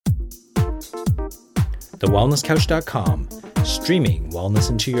TheWellnessCouch.com, streaming wellness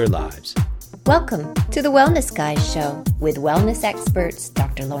into your lives. Welcome to the Wellness Guys Show with wellness experts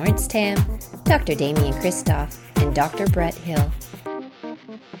Dr. Lawrence Tam, Dr. Damian Kristof, and Dr. Brett Hill.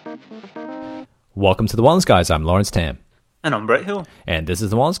 Welcome to the Wellness Guys. I'm Lawrence Tam. And I'm Brett Hill. And this is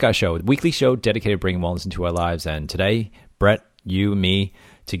the Wellness Guys Show, a weekly show dedicated to bringing wellness into our lives. And today, Brett, you, me,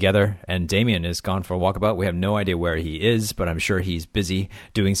 together, and Damian is gone for a walkabout. We have no idea where he is, but I'm sure he's busy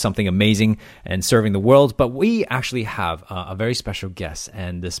doing something amazing and serving the world. But we actually have a very special guest,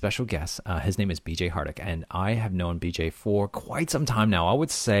 and this special guest, his name is BJ Hardick, and I have known BJ for quite some time now. I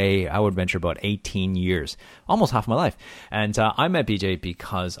would venture about 18 years, almost half my life. And I met BJ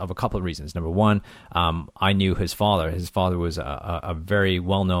because of a couple of reasons. Number one, I knew his father. His father was a very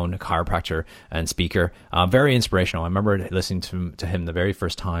well-known chiropractor and speaker, very inspirational. I remember listening to him the very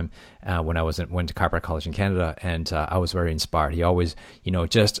first time when I went to chiropractic college in Canada, and I was very inspired. He always,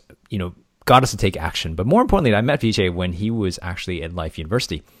 got us to take action. But more importantly, I met BJ when he was actually at Life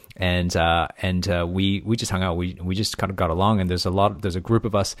University, and we just hung out. We just kind of got along, and there's a group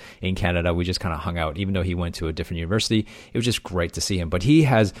of us in Canada. We just kind of hung out, even though he went to a different university. It was just great to see him. But he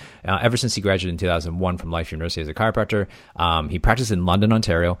has, ever since he graduated in 2001 from Life University as a chiropractor, he practiced in London,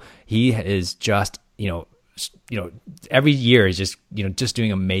 Ontario. He is just, every year is just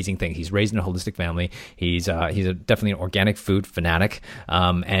doing amazing things. He's raised in a holistic family. He's definitely an organic food fanatic,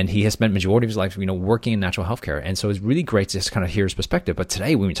 and he has spent majority of his life, working in natural healthcare. And so it's really great to just kind of hear his perspective. But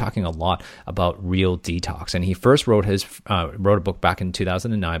today we've been talking a lot about Real Detox, and he first wrote a book back in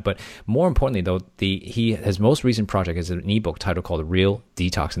 2009. But more importantly, though, his most recent project is an ebook title called Real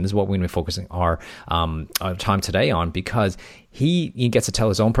Detox, and this is what we're going to be focusing our time today on, because he gets to tell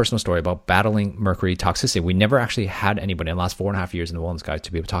his own personal story about battling mercury toxicity. We never actually had anybody in the last 4.5 years in the Wellness Guys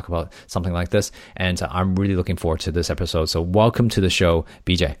to be able to talk about something like this. And I'm really looking forward to this episode. So welcome to the show,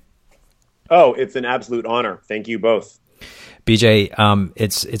 BJ. Oh, it's an absolute honor. Thank you both. BJ,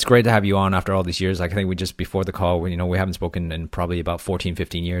 it's great to have you on after all these years. Like, I think we just before the call, we haven't spoken in probably about 14,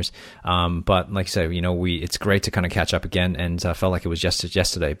 15 years. But like I said, it's great to kind of catch up again, and felt like it was just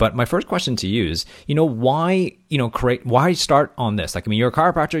yesterday. But my first question to you is, why start on this? Like, you're a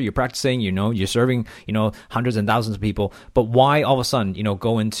chiropractor, you're practicing, you're serving, hundreds and thousands of people, but why all of a sudden,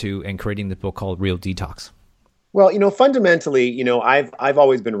 go into and creating the book called Real Detox? Well, fundamentally, I've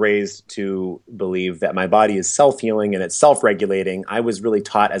always been raised to believe that my body is self-healing and it's self-regulating. I was really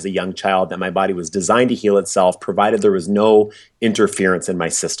taught as a young child that my body was designed to heal itself, provided there was no interference in my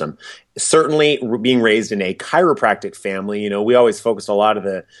system. Certainly, being raised in a chiropractic family, we always focused a lot of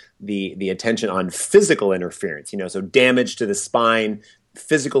the attention on physical interference, so damage to the spine,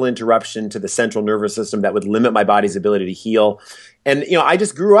 physical interruption to the central nervous system that would limit my body's ability to heal. And, I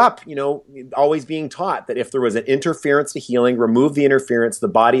just grew up, always being taught that if there was an interference to healing, remove the interference, the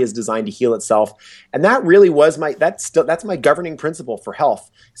body is designed to heal itself. And that really was that's my governing principle for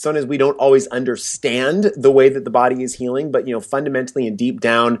health. Sometimes we don't always understand the way that the body is healing, but, fundamentally and deep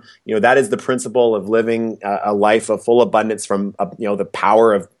down, that is the principle of living a life of full abundance from, the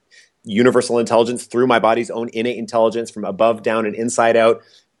power of universal intelligence through my body's own innate intelligence from above, down, and inside out,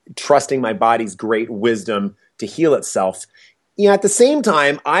 trusting my body's great wisdom to heal itself. At the same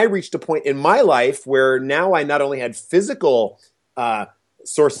time, I reached a point in my life where now I not only had physical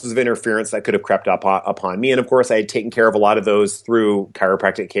sources of interference that could have crept up upon me, and of course I had taken care of a lot of those through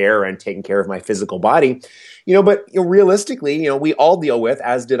chiropractic care and taken care of my physical body, but realistically, we all deal with,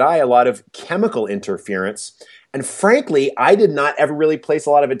 as did I, a lot of chemical interference. And frankly, I did not ever really place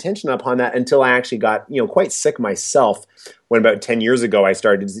a lot of attention upon that until I actually got, quite sick myself. When about 10 years ago, I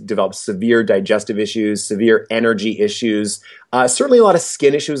started to develop severe digestive issues, severe energy issues, certainly a lot of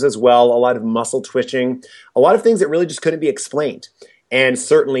skin issues as well, a lot of muscle twitching, a lot of things that really just couldn't be explained. And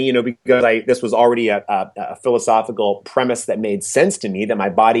certainly, because this was already a philosophical premise that made sense to me, that my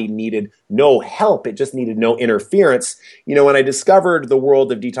body needed no help, it just needed no interference. When I discovered the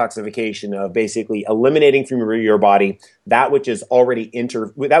world of detoxification, of basically eliminating from your body that which is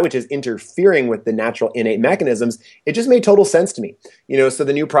interfering with the natural innate mechanisms, it just made total sense to me. So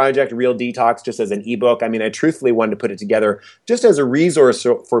the new project, Real Detox, just as an ebook, I truthfully wanted to put it together just as a resource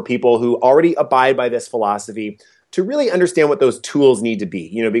for people who already abide by this philosophy, to really understand what those tools need to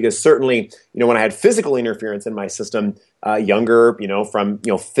be, because certainly, when I had physical interference in my system, younger, from,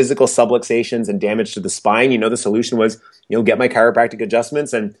 physical subluxations and damage to the spine, the solution was, get my chiropractic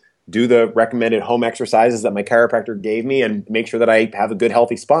adjustments and do the recommended home exercises that my chiropractor gave me and make sure that I have a good,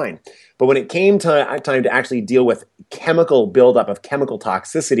 healthy spine. But when it came to time to actually deal with chemical buildup of chemical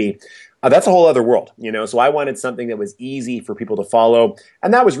toxicity, that's a whole other world, So I wanted something that was easy for people to follow,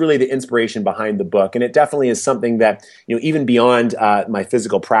 and that was really the inspiration behind the book. And it definitely is something that, even beyond my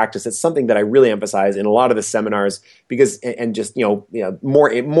physical practice, it's something that I really emphasize in a lot of the seminars because, and just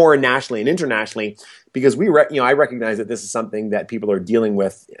more nationally and internationally, because I recognize that this is something that people are dealing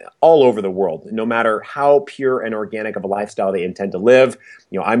with all over the world, no matter how pure and organic of a lifestyle they intend to live.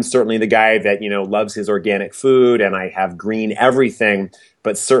 I'm certainly the guy that loves his organic food, and I have green everything.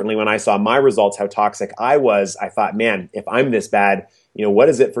 But certainly when I saw my results, how toxic I was, I thought, man, if I'm this bad, what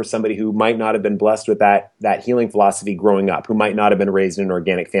is it for somebody who might not have been blessed with that healing philosophy growing up, who might not have been raised in an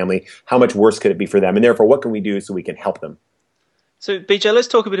organic family? How much worse could it be for them? And therefore, what can we do so we can help them? So, BJ, let's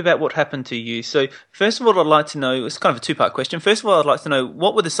talk a bit about what happened to you. So, first of all, I'd like to know, it's kind of a two-part question. First of all, I'd like to know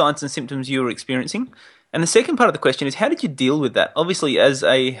what were the signs and symptoms you were experiencing? And the second part of the question is, how did you deal with that? Obviously, as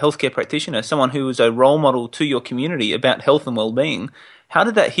a healthcare practitioner, someone who was a role model to your community about health and well-being, how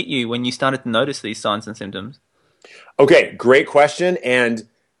did that hit you when you started to notice these signs and symptoms? Okay, great question. And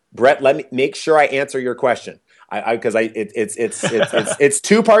Brett, let me make sure I answer your question because it's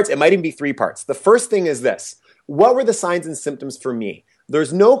two parts. It might even be three parts. The first thing is this: what were the signs and symptoms for me?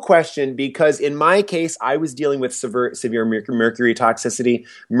 There's no question, because in my case, I was dealing with severe mercury toxicity.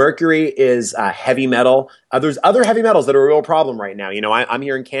 Mercury is heavy metal. There's other heavy metals that are a real problem right now. I'm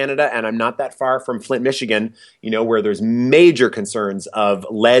here in Canada, and I'm not that far from Flint, Michigan, where there's major concerns of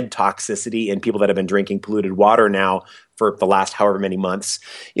lead toxicity in people that have been drinking polluted water now for the last however many months.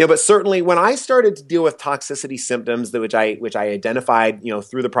 But certainly when I started to deal with toxicity symptoms, which I identified,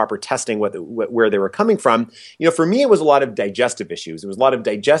 through the proper testing, where they were coming from, for me, it was a lot of digestive issues. It was a lot of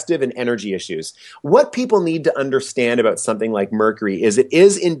digestive and energy issues. What people need to understand about something like mercury is it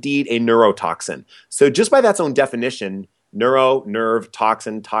is indeed a neurotoxin. So just by that's own definition, nerve,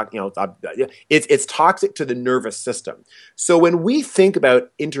 toxin, it's toxic to the nervous system. So when we think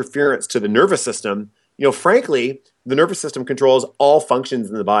about interference to the nervous system, frankly, the nervous system controls all functions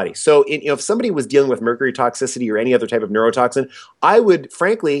in the body. So if somebody was dealing with mercury toxicity or any other type of neurotoxin, I would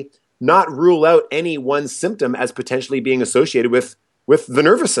frankly not rule out any one symptom as potentially being associated with the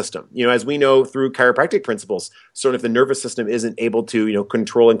nervous system. As we know through chiropractic principles, sort of if the nervous system isn't able to,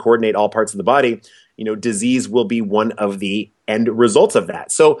 control and coordinate all parts of the body, disease will be one of the end results of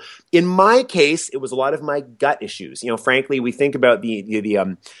that. So in my case, it was a lot of my gut issues. Frankly, we think about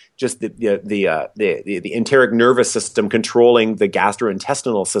the enteric nervous system controlling the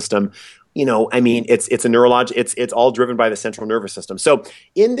gastrointestinal system. It's a neurological. It's all driven by the central nervous system. So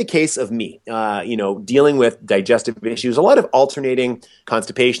in the case of me, dealing with digestive issues, a lot of alternating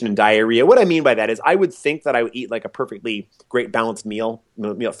constipation and diarrhea. What I mean by that is I would think that I would eat like a perfectly great balanced meal,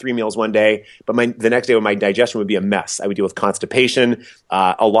 3 meals one day, but the next day my digestion would be a mess. I would deal with constipation,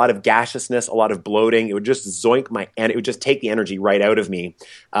 a lot of gaseousness, a lot of bloating. It would just zoink and it would just take the energy right out of me,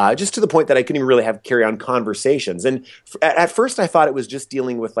 just to the point that I couldn't even really carry on conversations. And at first I thought it was just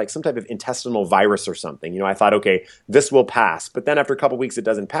dealing with like some type of intestinal virus or something. I thought, okay, this will pass. But then after a couple of weeks, it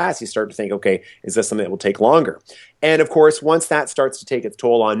doesn't pass. You start to think, okay, is this something that will take longer? And of course, once that starts to take its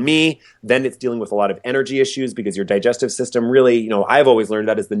toll on me, then it's dealing with a lot of energy issues because your digestive system really, I've always learned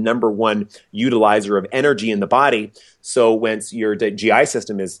that is the number one utilizer of energy in the body. So once your GI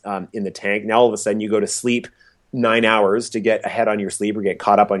system is in the tank, now all of a sudden you go to sleep 9 hours to get ahead on your sleep or get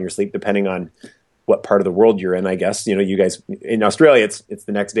caught up on your sleep, depending on what part of the world you're in, I guess. You guys in Australia, it's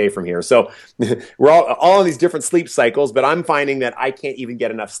the next day from here. So we're all on these different sleep cycles, but I'm finding that I can't even get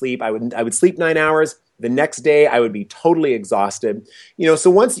enough sleep. I would sleep 9 hours. The next day, I would be totally exhausted. So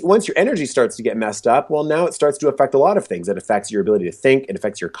once your energy starts to get messed up, well, now it starts to affect a lot of things. It affects your ability to think. It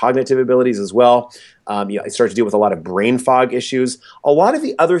affects your cognitive abilities as well. It starts to deal with a lot of brain fog issues. A lot of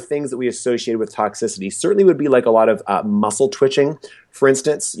the other things that we associate with toxicity certainly would be like a lot of muscle twitching, for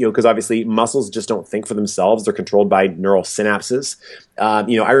instance, because obviously muscles just don't think for themselves. They're controlled by neural synapses.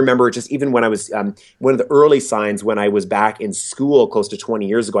 I remember just even when I was, one of the early signs when I was back in school close to 20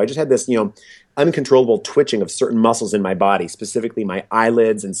 years ago, I just had this, uncontrollable twitching of certain muscles in my body, specifically my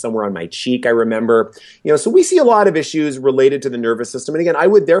eyelids and somewhere on my cheek, I remember. So we see a lot of issues related to the nervous system. And again, I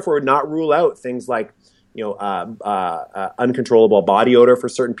would therefore not rule out things like uncontrollable body odor for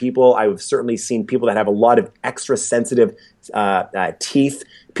certain people. I've certainly seen people that have a lot of extra sensitive teeth,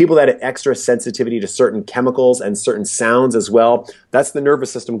 people that have extra sensitivity to certain chemicals and certain sounds as well. That's the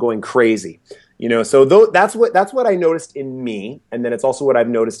nervous system going crazy. So that's what I noticed in me, and then it's also what I've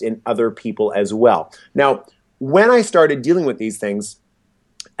noticed in other people as well. Now, when I started dealing with these things,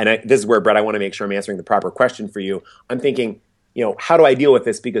 and this is where, Brett, I want to make sure I'm answering the proper question for you. I'm thinking, how do I deal with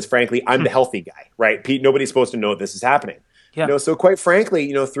this? Because frankly, I'm the healthy guy, right? Pete, nobody's supposed to know this is happening. Yeah. So quite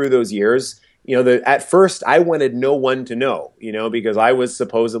frankly, through those years, at first I wanted no one to know, because I was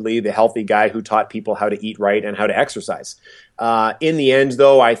supposedly the healthy guy who taught people how to eat right and how to exercise. In the end,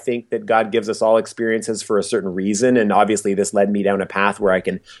 though, I think that God gives us all experiences for a certain reason. And obviously this led me down a path where I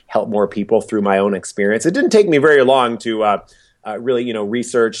can help more people through my own experience. It didn't take me very long to really,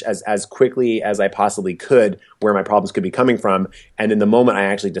 research as quickly as I possibly could where my problems could be coming from. And in the moment I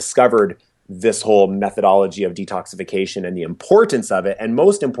actually discovered this whole methodology of detoxification and the importance of it, and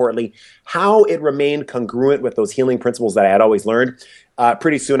most importantly, how it remained congruent with those healing principles that I had always learned,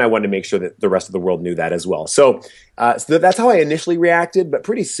 pretty soon I wanted to make sure that the rest of the world knew that as well. So that's how I initially reacted, but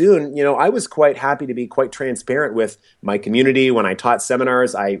pretty soon, I was quite happy to be quite transparent with my community. When I taught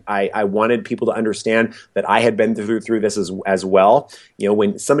seminars, I wanted people to understand that I had been through this as well.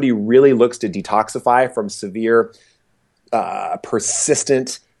 When somebody really looks to detoxify from severe,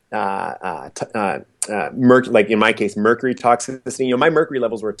 persistent, like in my case, mercury toxicity. My mercury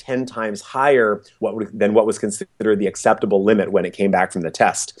levels were 10 times higher than what was considered the acceptable limit when it came back from the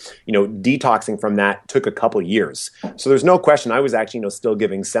test. Detoxing from that took a couple years. So there's no question I was actually, still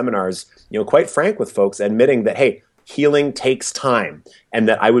giving seminars, quite frank with folks, admitting that, hey, healing takes time and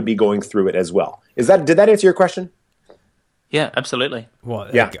that I would be going through it as well. Did that answer your question? Yeah, absolutely. Well,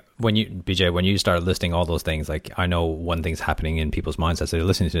 yeah. Like, when you start listing all those things, like I know one thing's happening in people's minds as they're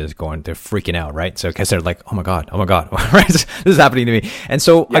listening to this, they're freaking out, right? So because they're like, oh my god, right? This is happening to me. And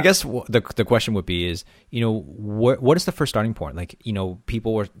so I guess the question would be is, what is the first starting point? Like,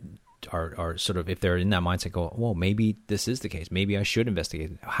 people are sort of, if they're in that mindset, go, well, maybe this is the case. Maybe I should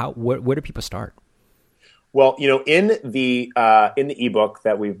investigate. Where do people start? Well, in the ebook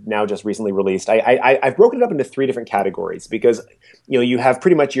that we've now just recently released, I've broken it up into 3 different categories because you have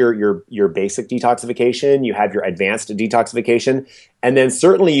pretty much your basic detoxification, you have your advanced detoxification, and then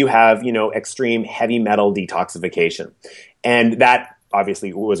certainly you have extreme heavy metal detoxification, and that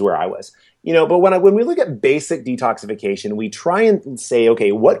obviously was where I was. But when we look at basic detoxification, we try and say,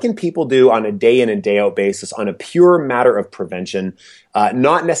 okay, what can people do on a day in and day out basis on a pure matter of prevention,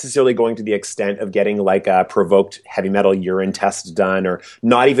 not necessarily going to the extent of getting like a provoked heavy metal urine test done, or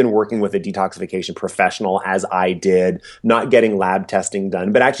not even working with a detoxification professional as I did, not getting lab testing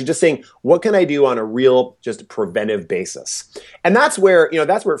done, but actually just saying, what can I do on a real, just preventive basis? And that's where,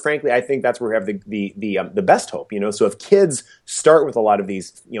 frankly, I think that's where we have the best hope, So if kids start with a lot of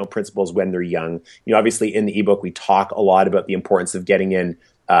these, principles when they're young, obviously in the ebook, we talk a lot about the importance of getting in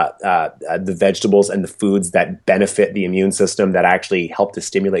the vegetables and the foods that benefit the immune system, that actually help to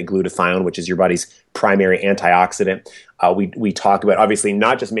stimulate glutathione, which is your body's primary antioxidant. We talk about obviously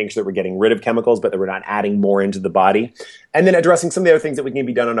not just making sure that we're getting rid of chemicals, but that we're not adding more into the body. And then addressing some of the other things that we can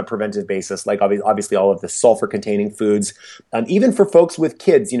be done on a preventive basis, like obviously all of the sulfur-containing foods. Even for folks with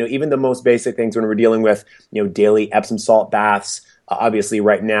kids, even the most basic things when we're dealing with, daily Epsom salt baths. Obviously,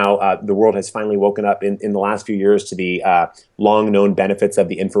 right now, the world has finally woken up in the last few years to the long-known benefits of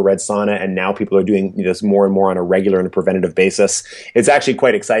the infrared sauna, and now people are doing this more and more on a regular and a preventative basis. It's actually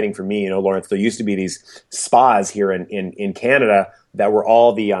quite exciting for me, Lawrence. There used to be these spas here in Canada that were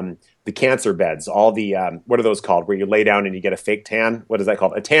all the cancer beds, all the what are those called? Where you lay down and you get a fake tan. What is that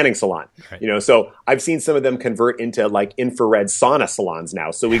called? A tanning salon. Right. So I've seen some of them convert into like infrared sauna salons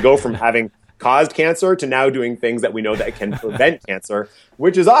now. So we go from having caused cancer to now doing things that we know that can prevent cancer,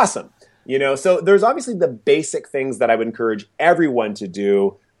 which is awesome. So there's obviously the basic things that I would encourage everyone to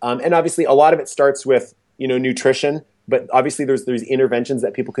do. And obviously a lot of it starts with, nutrition, but obviously there's interventions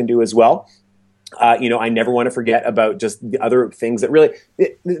that people can do as well. I never want to forget about just the other things that really,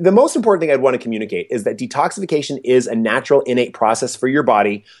 the most important thing I'd want to communicate is that detoxification is a natural innate process for your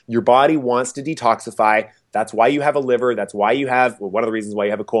body. Your body wants to detoxify. That's why you have a liver. That's why you have, one of the reasons why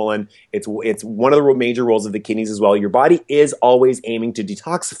you have a colon. It's one of the major roles of the kidneys as well. Your body is always aiming to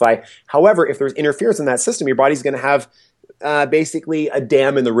detoxify. However, if there's interference in that system, your body's going to have basically a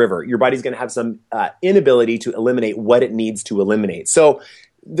dam in the river. Your body's going to have some inability to eliminate what it needs to eliminate. So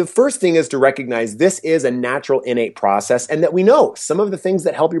the first thing is to recognize this is a natural innate process, and that we know some of the things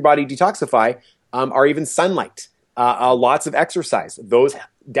that help your body detoxify are even sunlight, lots of exercise. Those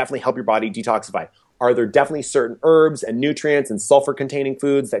definitely help your body detoxify. Are there definitely certain herbs and nutrients and sulfur-containing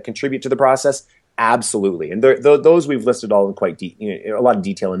foods that contribute to the process? Absolutely. And those we've listed all in quite a lot of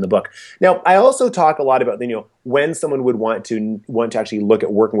detail in the book. Now, I also talk a lot about, when someone would want to actually look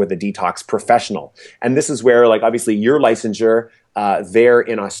at working with a detox professional. And this is where, like, obviously your licensure, there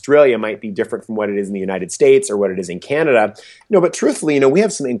in Australia might be different from what it is in the United States or what it is in Canada. But truthfully, we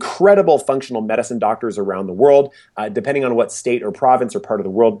have some incredible functional medicine doctors around the world. Depending on what state or province or part of the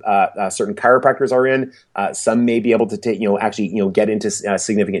world certain chiropractors are in, some may be able to take, get into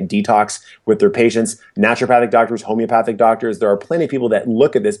significant detox with their patients. Naturopathic doctors, homeopathic doctors. There are plenty of people that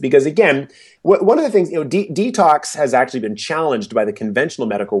look at this because, again, one of the things, detox has actually been challenged by the conventional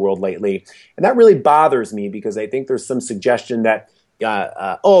medical world lately, and that really bothers me because I think there's some suggestion that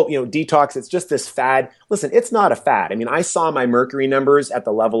detox, it's just this fad. Listen, it's not a fad. I mean, I saw my mercury numbers at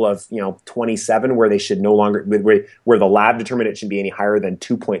the level of, 27, where they should no longer, where the lab determined it should be any higher than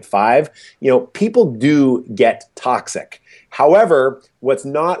 2.5. People do get toxic. However, what's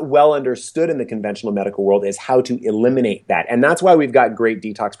not well understood in the conventional medical world is how to eliminate that. And that's why we've got great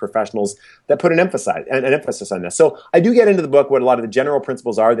detox professionals that put an emphasis on this. So I do get into the book what a lot of the general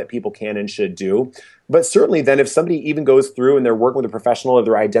principles are that people can and should do. But certainly then if somebody even goes through and they're working with a professional or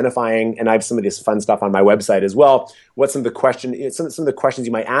they're identifying, and I have some of this fun stuff on my website as well, what some of the questions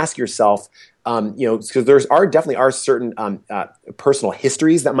you might ask yourself, because there definitely are certain personal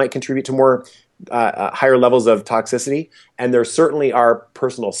histories that might contribute to more higher levels of toxicity. And there certainly are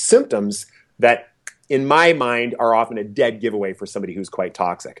personal symptoms that, in my mind, are often a dead giveaway for somebody who's quite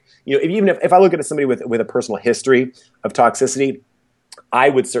toxic. Even if I look at somebody with a personal history of toxicity, I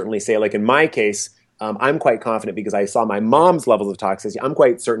would certainly say, like in my case, I'm quite confident because I saw my mom's levels of toxicity. I'm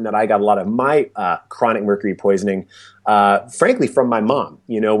quite certain that I got a lot of my chronic mercury poisoning, frankly, from my mom.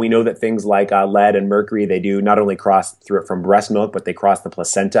 We know that things like lead and mercury, they do not only cross through it from breast milk, but they cross the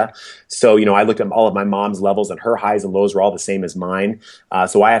placenta. So, I looked at all of my mom's levels and her highs and lows were all the same as mine.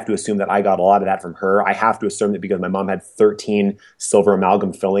 So I have to assume that I got a lot of that from her. I have to assume that because my mom had 13 silver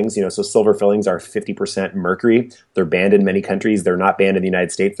amalgam fillings, so silver fillings are 50% mercury. They're banned in many countries. They're not banned in the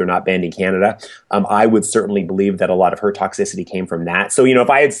United States. They're not banned in Canada. I would certainly believe that a lot of her toxicity came from that. So, if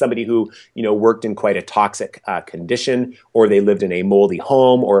I had somebody who, worked in quite a toxic condition, or they lived in a moldy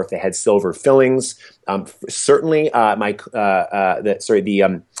home, or if they had silver fillings, certainly my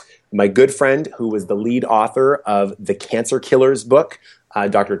good friend who was the lead author of the Cancer Killers book,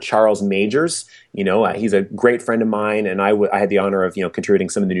 Dr. Charles Majors, he's a great friend of mine, and I had the honor of, contributing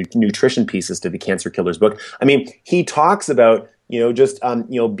some of the nutrition pieces to the Cancer Killers book. I mean, he talks about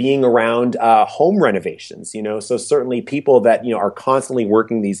being around home renovations, so certainly people that, are constantly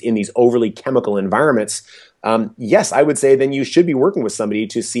working in these overly chemical environments. Yes, I would say then you should be working with somebody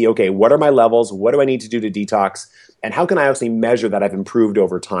to see, okay, what are my levels? What do I need to do to detox? And how can I actually measure that I've improved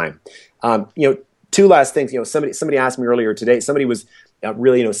over time? Two last things, somebody asked me earlier today, somebody was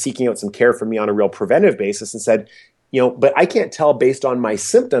really, seeking out some care from me on a real preventive basis and said, but I can't tell based on my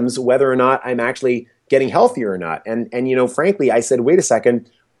symptoms whether or not I'm actually getting healthier or not. And frankly, I said, wait a second,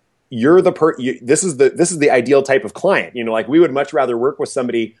 this is the ideal type of client. We would much rather work with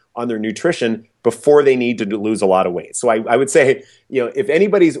somebody on their nutrition before they need to lose a lot of weight. So I would say, if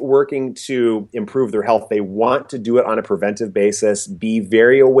anybody's working to improve their health, they want to do it on a preventive basis, be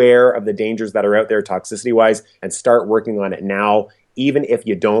very aware of the dangers that are out there toxicity wise, and start working on it now, even if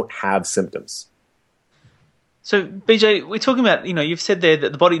you don't have symptoms. So, BJ, we're talking about, you've said there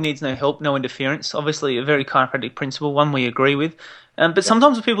that the body needs no help, no interference. Obviously, a very chiropractic principle, one we agree with. But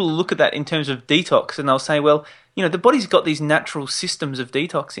sometimes people look at that in terms of detox and they'll say, well, the body's got these natural systems of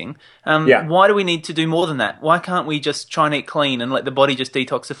detoxing. Why do we need to do more than that? Why can't we just try and eat clean and let the body just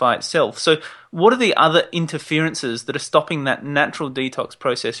detoxify itself? So what are the other interferences that are stopping that natural detox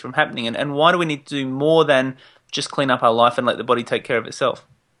process from happening? And why do we need to do more than just clean up our life and let the body take care of itself?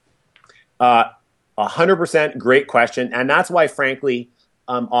 100% great question. And that's why, frankly,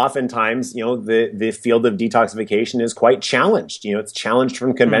 oftentimes, the field of detoxification is quite challenged. It's challenged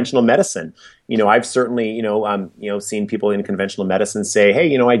from conventional medicine. I've certainly, seen people in conventional medicine say,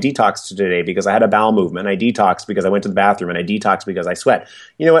 hey, I detoxed today because I had a bowel movement. I detoxed because I went to the bathroom, and I detoxed because I sweat.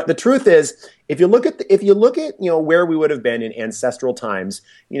 What the truth is, if you look at where we would have been in ancestral times,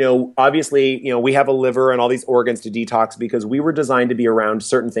 obviously, we have a liver and all these organs to detox because we were designed to be around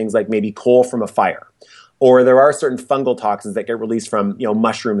certain things like maybe coal from a fire. Or there are certain fungal toxins that get released from,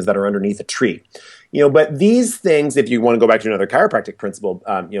 mushrooms that are underneath a tree. But these things, if you want to go back to another chiropractic principle,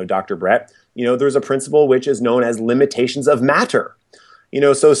 Dr. Brett, there's a principle which is known as limitations of matter.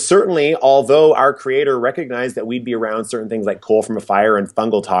 So certainly, although our creator recognized that we'd be around certain things like coal from a fire and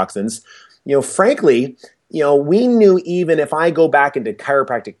fungal toxins, frankly, we knew even if I go back into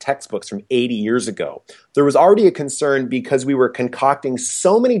chiropractic textbooks from 80 years ago, there was already a concern because we were concocting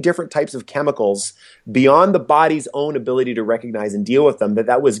so many different types of chemicals beyond the body's own ability to recognize and deal with them,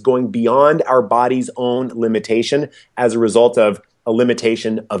 that was going beyond our body's own limitation as a result of a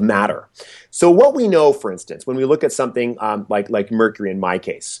limitation of matter. So what we know, for instance, when we look at something like mercury in my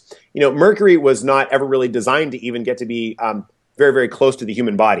case, mercury was not ever really designed to even get to be very, very close to the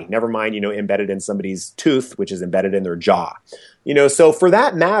human body, never mind, embedded in somebody's tooth, which is embedded in their jaw. So for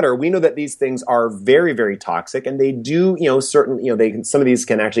that matter, we know that these things are very, very toxic, and they do, some of these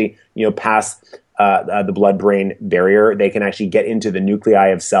can actually, pass the blood-brain barrier. They can actually get into the nuclei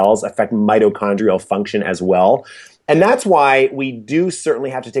of cells, affect mitochondrial function as well. And that's why we do certainly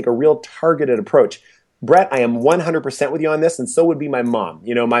have to take a real targeted approach. Brett, I am 100% with you on this, and so would be my mom.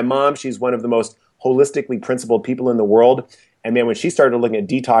 My mom, she's one of the most holistically principled people in the world. And man, when she started looking at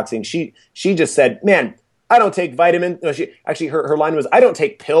detoxing, she just said, man, I don't take vitamins. No, her line was, I don't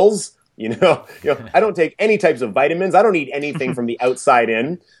take pills. I don't take any types of vitamins. I don't eat anything from the outside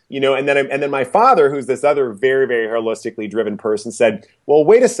in, and then my father, who's this other very, very holistically driven person, said, well,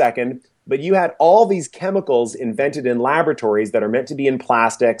 wait a second, but you had all these chemicals invented in laboratories that are meant to be in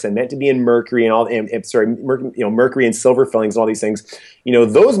plastics and meant to be in mercury mercury and silver fillings and all these things,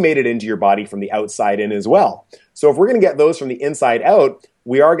 those made it into your body from the outside in as well. So if we're going to get those from the inside out,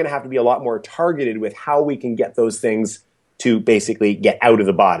 we are going to have to be a lot more targeted with how we can get those things to basically get out of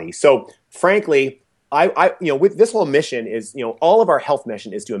the body. So frankly, I with this whole mission is, all of our health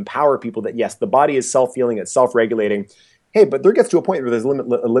mission is to empower people that yes, the body is self-healing, it's self-regulating. Hey, but there gets to a point where there's a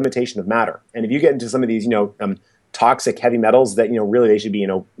limitation of matter. And if you get into some of these, toxic heavy metals that, really they should be,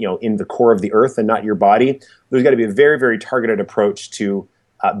 in the core of the earth and not your body, there's got to be a very, very targeted approach to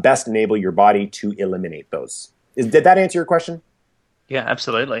best enable your body to eliminate those. Did that answer your question? Yeah,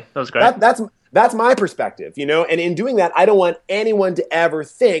 absolutely. That was great. That's my perspective, and in doing that, I don't want anyone to ever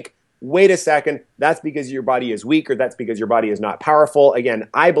think, wait a second, that's because your body is weak or that's because your body is not powerful. Again,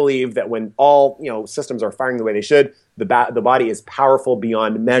 I believe that when all, systems are firing the way they should, the body is powerful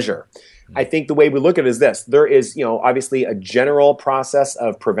beyond measure. I think the way we look at it is this. There is, obviously a general process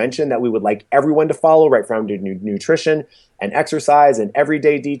of prevention that we would like everyone to follow, right from nutrition and exercise and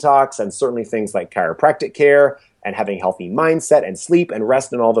everyday detox, and certainly things like chiropractic care and having a healthy mindset and sleep and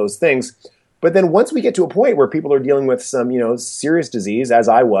rest and all those things. But then once we get to a point where people are dealing with some, serious disease, as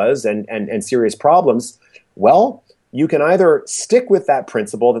I was, and serious problems, well, you can either stick with that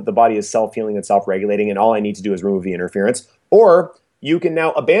principle that the body is self-healing and self-regulating and all I need to do is remove the interference, or you can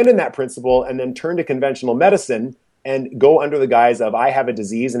now abandon that principle and then turn to conventional medicine and go under the guise of I have a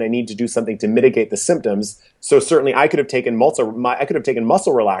disease and I need to do something to mitigate the symptoms. So certainly I could have taken muscle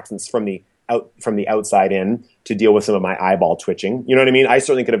relaxants from the outside in to deal with some of my eyeball twitching. You know what I mean? I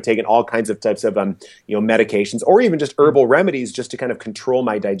certainly could have taken all kinds of types of medications or even just herbal remedies just to kind of control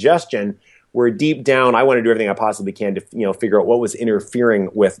my digestion, where deep down I want to do everything I possibly can to figure out what was interfering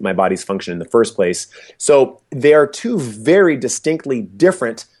with my body's function in the first place. So they are two very distinctly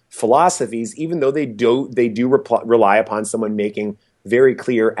different philosophies, even though they do rely upon someone making very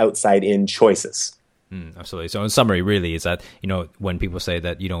clear outside in choices. Absolutely. So in summary, really, is that, when people say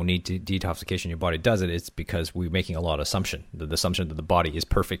that you don't need to detoxification, your body does it, it's because we're making a lot of assumption. The assumption that the body is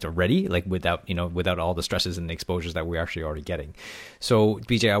perfect already, like without all the stresses and the exposures that we're actually already getting. So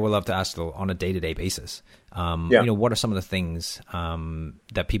BJ, I would love to ask though, on a day-to-day basis, what are some of the things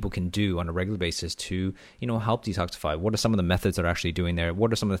that people can do on a regular basis to, help detoxify? What are some of the methods that are actually doing there?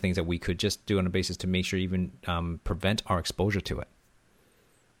 What are some of the things that we could just do on a basis to make sure even prevent our exposure to it?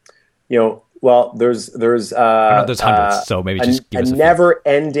 Well, there's hundreds, so maybe just give us a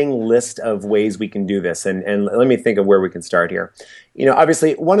never-ending list of ways we can do this, and let me think of where we can start here.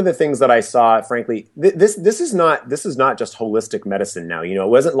 Obviously, one of the things that I saw, frankly, this is not just holistic medicine now. It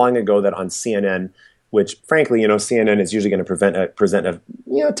wasn't long ago that on CNN, which frankly, CNN is usually going to present a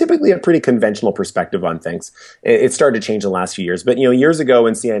typically a pretty conventional perspective on things. It started to change in the last few years, but years ago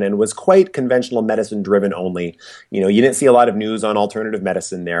when CNN was quite conventional medicine driven only, you didn't see a lot of news on alternative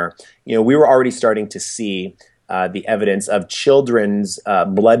medicine there. We were already starting to see the evidence of children's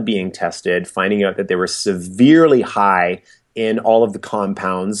blood being tested, finding out that they were severely high in all of the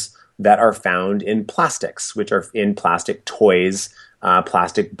compounds that are found in plastics, which are in plastic toys,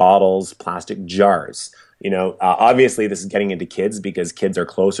 plastic bottles, plastic jars. Obviously this is getting into kids because kids are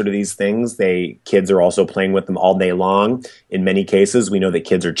closer to these things. Kids are also playing with them all day long. In many cases, we know that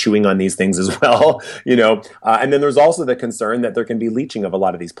kids are chewing on these things as well, and then there's also the concern that there can be leaching of a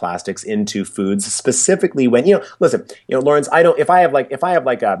lot of these plastics into foods, specifically when, listen, Lawrence, if I have like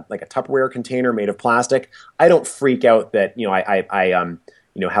a Tupperware container made of plastic, I don't freak out that, I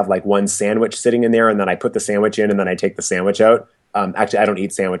have like one sandwich sitting in there and then I put the sandwich in and then I take the sandwich out. Actually, I don't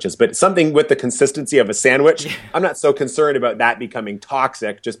eat sandwiches, but something with the consistency of a sandwich, I'm not so concerned about that becoming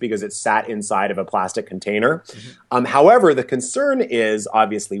toxic just because it sat inside of a plastic container. However, the concern is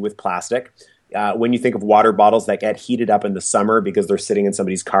obviously with plastic, When you think of water bottles that get heated up in the summer because they're sitting in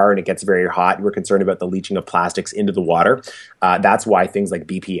somebody's car and it gets very hot, we're concerned about the leaching of plastics into the water. That's why things like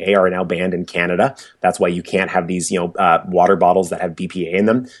BPA are now banned in Canada. That's why you can't have these, water bottles that have BPA in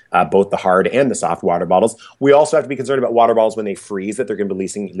them, both the hard and the soft water bottles. We also have to be concerned about water bottles when they freeze, that they're going to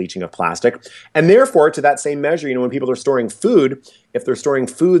be leaching of plastic. And therefore, to that same measure, when people are storing food, if they're storing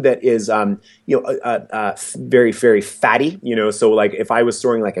food that is, very, very fatty, so like if I was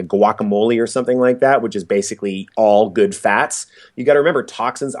storing like a guacamole or something like that, which is basically all good fats, you got to remember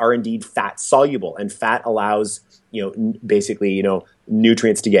toxins are indeed fat soluble, and fat allows, basically,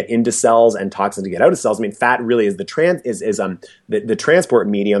 nutrients to get into cells and toxins to get out of cells. I mean, fat really is the transport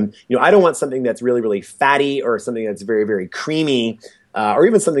medium. I don't want something that's really, really fatty or something that's very, very creamy, or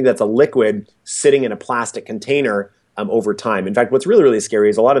even something that's a liquid sitting in a plastic container over time. In fact, what's really, really scary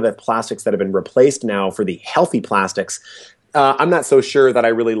is a lot of the plastics that have been replaced now for the healthy plastics. I'm not so sure that I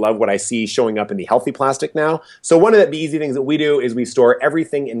really love what I see showing up in the healthy plastic now. So one of the easy things that we do is we store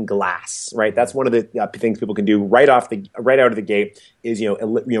everything in glass, right? That's one of the things people can do right out of the gate is,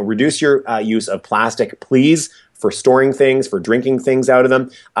 reduce your use of plastic, please, for storing things, for drinking things out of them.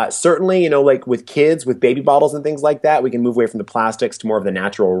 Certainly, like with kids, with baby bottles and things like that, we can move away from the plastics to more of the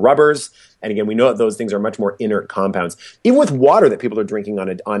natural rubbers. And again, we know that those things are much more inert compounds. Even with water that people are drinking on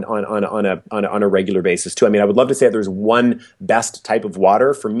a regular basis too. I mean, I would love to say that there's one best type of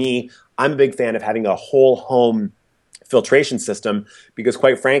water. For me, I'm a big fan of having a whole home filtration system because,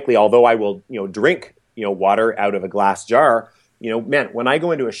 quite frankly, although I will drink water out of a glass jar, when I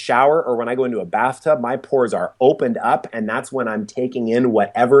go into a shower or when I go into a bathtub, my pores are opened up, and that's when I'm taking in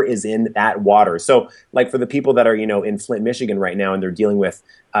whatever is in that water. So, like for the people that are, in Flint, Michigan right now, and they're dealing with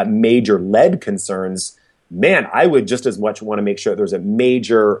major lead concerns, man, I would just as much want to make sure there's a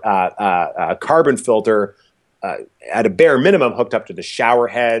major carbon filter at a bare minimum hooked up to the shower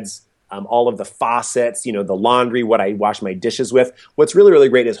heads, all of the faucets, the laundry, what I wash my dishes with. What's really, really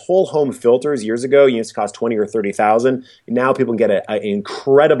great is whole home filters. Years ago, used to cost $20,000 or $30,000. Now people can get an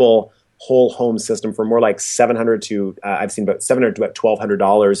incredible whole home system for more like $700 to I've seen about $700 to about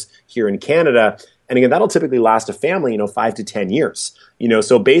 $1,200 here in Canada. And again, that'll typically last a family, 5 to 10 years.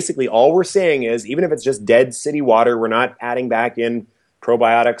 So basically, all we're saying is, even if it's just dead city water, we're not adding back in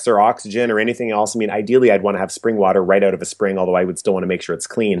probiotics or oxygen or anything else. I mean, ideally, I'd want to have spring water right out of a spring, although I would still want to make sure it's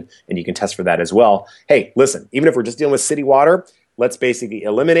clean, and you can test for that as well. Hey, listen, even if we're just dealing with city water, let's basically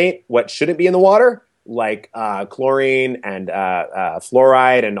eliminate what shouldn't be in the water, like chlorine and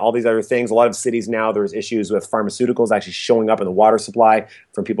fluoride and all these other things. A lot of cities now, there's issues with pharmaceuticals actually showing up in the water supply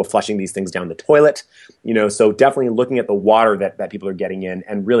from people flushing these things down the toilet. So definitely looking at the water that people are getting in,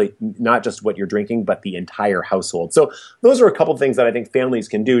 and really not just what you're drinking, but the entire household. So those are a couple of things that I think families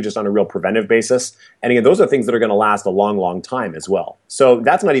can do just on a real preventive basis. And again, those are things that are going to last a long, long time as well. So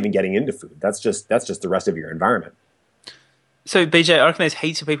that's not even getting into food. That's just the rest of your environment. So, BJ, I reckon there's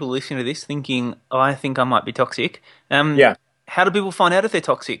heaps of people listening to this thinking, I think I might be toxic. Yeah. How do people find out if they're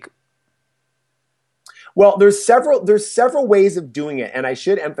toxic? Well, there's several ways of doing it. And I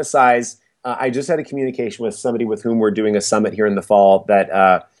should emphasize, I just had a communication with somebody with whom we're doing a summit here in the fall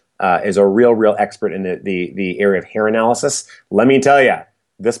that is a real expert in the area of hair analysis. Let me tell you,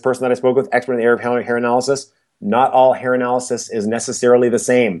 this person that I spoke with, expert in the area of hair analysis, not all hair analysis is necessarily the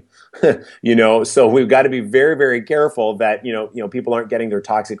same. So we've got to be very, very careful that, people aren't getting their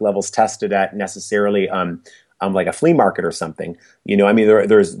toxic levels tested at necessarily, like a flea market or something.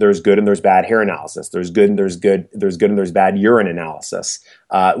 There's good and there's bad hair analysis. There's good and there's bad urine analysis.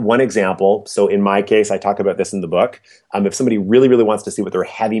 One example, so in my case, I talk about this in the book. If somebody really, really wants to see what their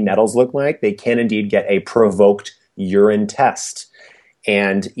heavy metals look like, they can indeed get a provoked urine test.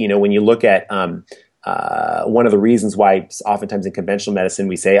 And, when you look at, one of the reasons why oftentimes in conventional medicine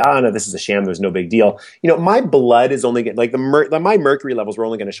we say, no, this is a sham, there's no big deal. My blood is only my mercury levels were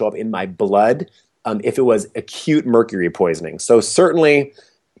only going to show up in my blood if it was acute mercury poisoning. So certainly,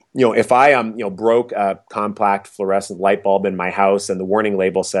 if I broke a compact fluorescent light bulb in my house and the warning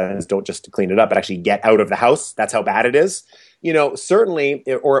label says don't just clean it up, but actually get out of the house, that's how bad it is. Certainly,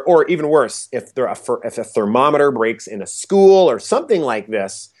 or even worse, if a thermometer breaks in a school or something like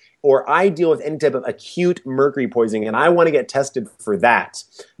this, or I deal with any type of acute mercury poisoning and I want to get tested for that,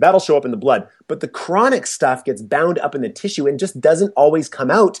 that'll show up in the blood. But the chronic stuff gets bound up in the tissue and just doesn't always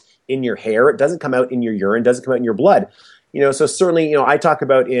come out in your hair. It doesn't come out in your urine, doesn't come out in your blood. So certainly, I talk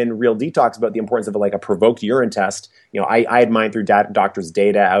about in Real Detox about the importance of like a provoked urine test. I had mine through doctor's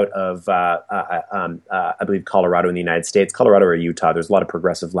data out of, I believe, Colorado in the United States, Colorado or Utah. There's a lot of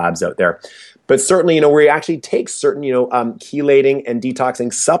progressive labs out there. But certainly, we actually take certain, chelating and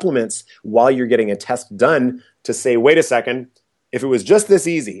detoxing supplements while you're getting a test done to say, wait a second, if it was just this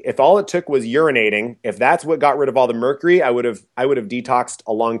easy, if all it took was urinating, if that's what got rid of all the mercury, I would have detoxed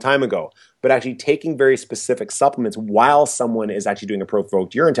a long time ago. But actually taking very specific supplements while someone is actually doing a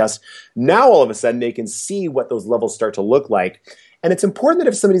provoked urine test, now all of a sudden they can see what those levels start to look like. And it's important that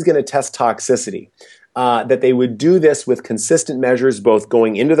if somebody's going to test toxicity, that they would do this with consistent measures, both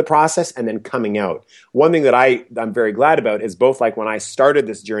going into the process and then coming out. One thing that I'm very glad about is both like when I started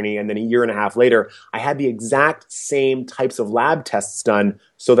this journey and then a year and a half later, I had the exact same types of lab tests done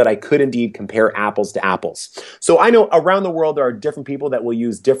so that I could indeed compare apples to apples. So I know around the world there are different people that will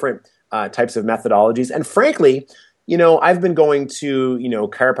use different types of methodologies. And frankly, I've been going to,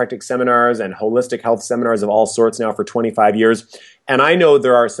 chiropractic seminars and holistic health seminars of all sorts now for 25 years. And I know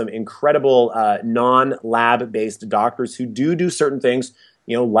there are some incredible non-lab based doctors who do certain things,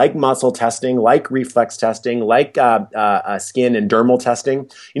 like muscle testing, like reflex testing, like skin and dermal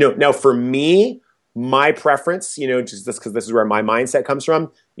testing. Now for me, my preference, just because this is where my mindset comes from,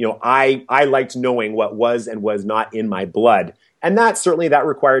 I liked knowing what was and was not in my blood. And that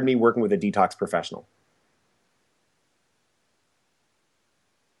required me working with a detox professional.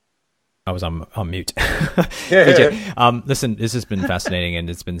 I was on mute. BJ, listen, this has been fascinating and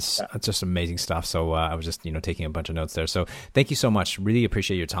it's been just amazing stuff. So I was just, taking a bunch of notes there. So thank you so much. Really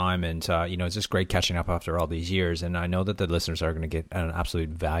appreciate your time. And, it's just great catching up after all these years. And I know that the listeners are going to get an absolute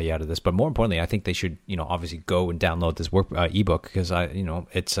value out of this. But more importantly, I think they should, obviously go and download this ebook because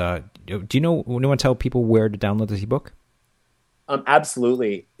it's, do you want to tell people where to download this ebook?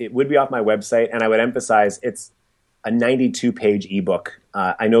 Absolutely. It would be off my website. And I would emphasize it's a 92-page ebook.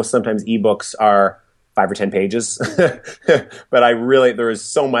 I know sometimes ebooks are 5 or 10 pages, but there is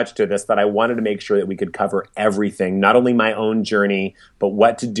so much to this that I wanted to make sure that we could cover everything, not only my own journey, but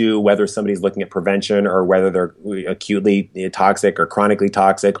what to do, whether somebody's looking at prevention or whether they're acutely toxic or chronically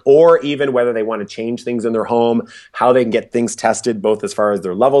toxic, or even whether they want to change things in their home, how they can get things tested, both as far as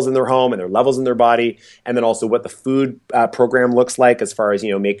their levels in their home and their levels in their body, and then also what the food program looks like as far as,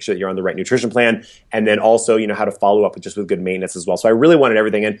 make sure that you're on the right nutrition plan, and then also, how to follow up with good maintenance as well. So I really wanted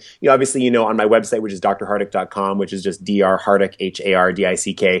everything. And, obviously, on my website, which is drhardick.com, which is just drhardick,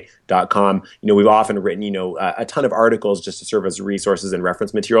 HARDICK.com. We've often written, a ton of articles just to serve as resources and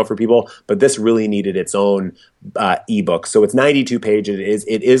reference material for people, but this really needed its own ebook. So it's 92 pages.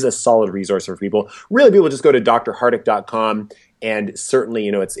 It is a solid resource for people. Really, people just go to drhardick.com, and certainly,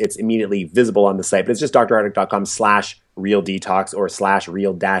 it's immediately visible on the site, but it's just drhardick.com/real detox or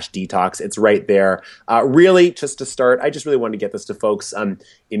 /real-detox. It's right there. Really, just to start, I just really wanted to get this to folks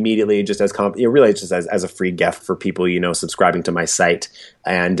immediately, just as really just as a free gift for people, subscribing to my site.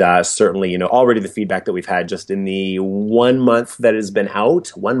 And certainly, already the feedback that we've had just in the 1 month that has been out,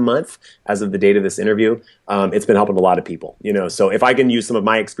 1 month as of the date of this interview, it's been helping a lot of people. So if I can use some of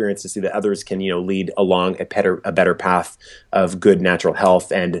my experience to see that others can, lead along a better path of good natural health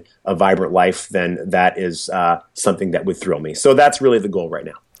and a vibrant life, then that is something that would thrill me. So that's really the goal right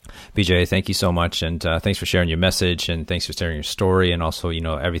now. BJ, thank you so much, and thanks for sharing your message, and thanks for sharing your story, and also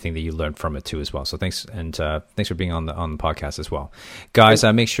everything that you learned from it too as well. So thanks, and thanks for being on the podcast as well, guys.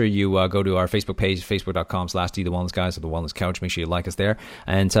 Make sure you go to our Facebook page, facebook.com/The Wellness Guys or The Wellness Couch. Make sure you like us there,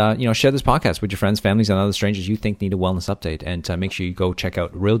 and share this podcast with your friends, families, and other strangers you think need a wellness update. And make sure you go check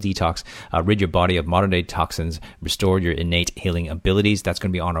out Real Detox, rid your body of modern day toxins, restore your innate healing abilities. That's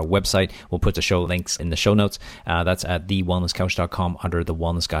going to be on our website. We'll put the show links in the show notes. That's at thewellnesscouch.com under The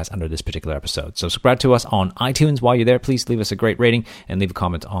Wellness Guys under this particular episode. So subscribe to us on iTunes. While you're there, please leave us a great rating and leave a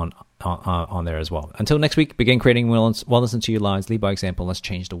comment on there as well. Until next week, begin creating wellness into your lives. Lead by example. Let's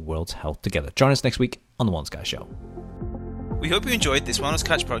change the world's health together. Join us next week on The Wellness Guy Show. We hope you enjoyed this Wellness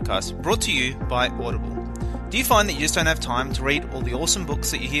Couch podcast brought to you by Audible. Do you find that you just don't have time to read all the awesome books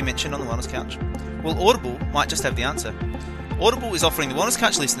that you hear mentioned on The Wellness Couch? Well, Audible might just have the answer. Audible is offering the Wellness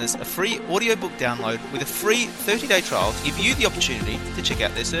Couch listeners a free audiobook download with a free 30-day trial to give you the opportunity to check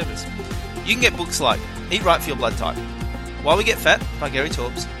out their service. You can get books like Eat Right for Your Blood Type, Why We Get Fat by Gary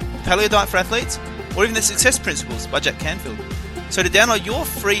Taubes, Paleo Diet for Athletes, or even The Success Principles by Jack Canfield. So to download your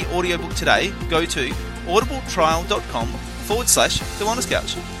free audiobook today, go to audibletrial.com/The Wellness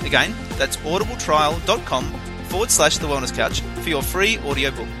Couch. Again, that's audibletrial.com/The Wellness Couch for your free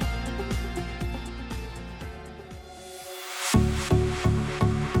audiobook.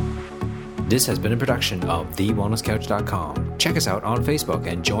 This has been a production of TheWellnessCouch.com. Check us out on Facebook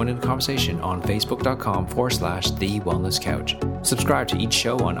and join in the conversation on Facebook.com/The Wellness Couch. Subscribe to each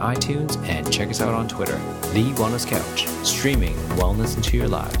show on iTunes and check us out on Twitter. The Wellness Couch, streaming wellness into your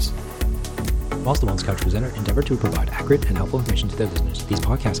lives. Whilst the Wellness Couch presenter endeavored to provide accurate and helpful information to their listeners, these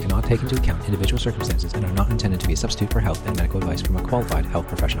podcasts cannot take into account individual circumstances and are not intended to be a substitute for health and medical advice from a qualified health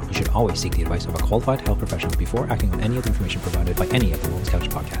professional. You should always seek the advice of a qualified health professional before acting on any of the information provided by any of the Wellness Couch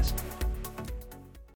podcasts.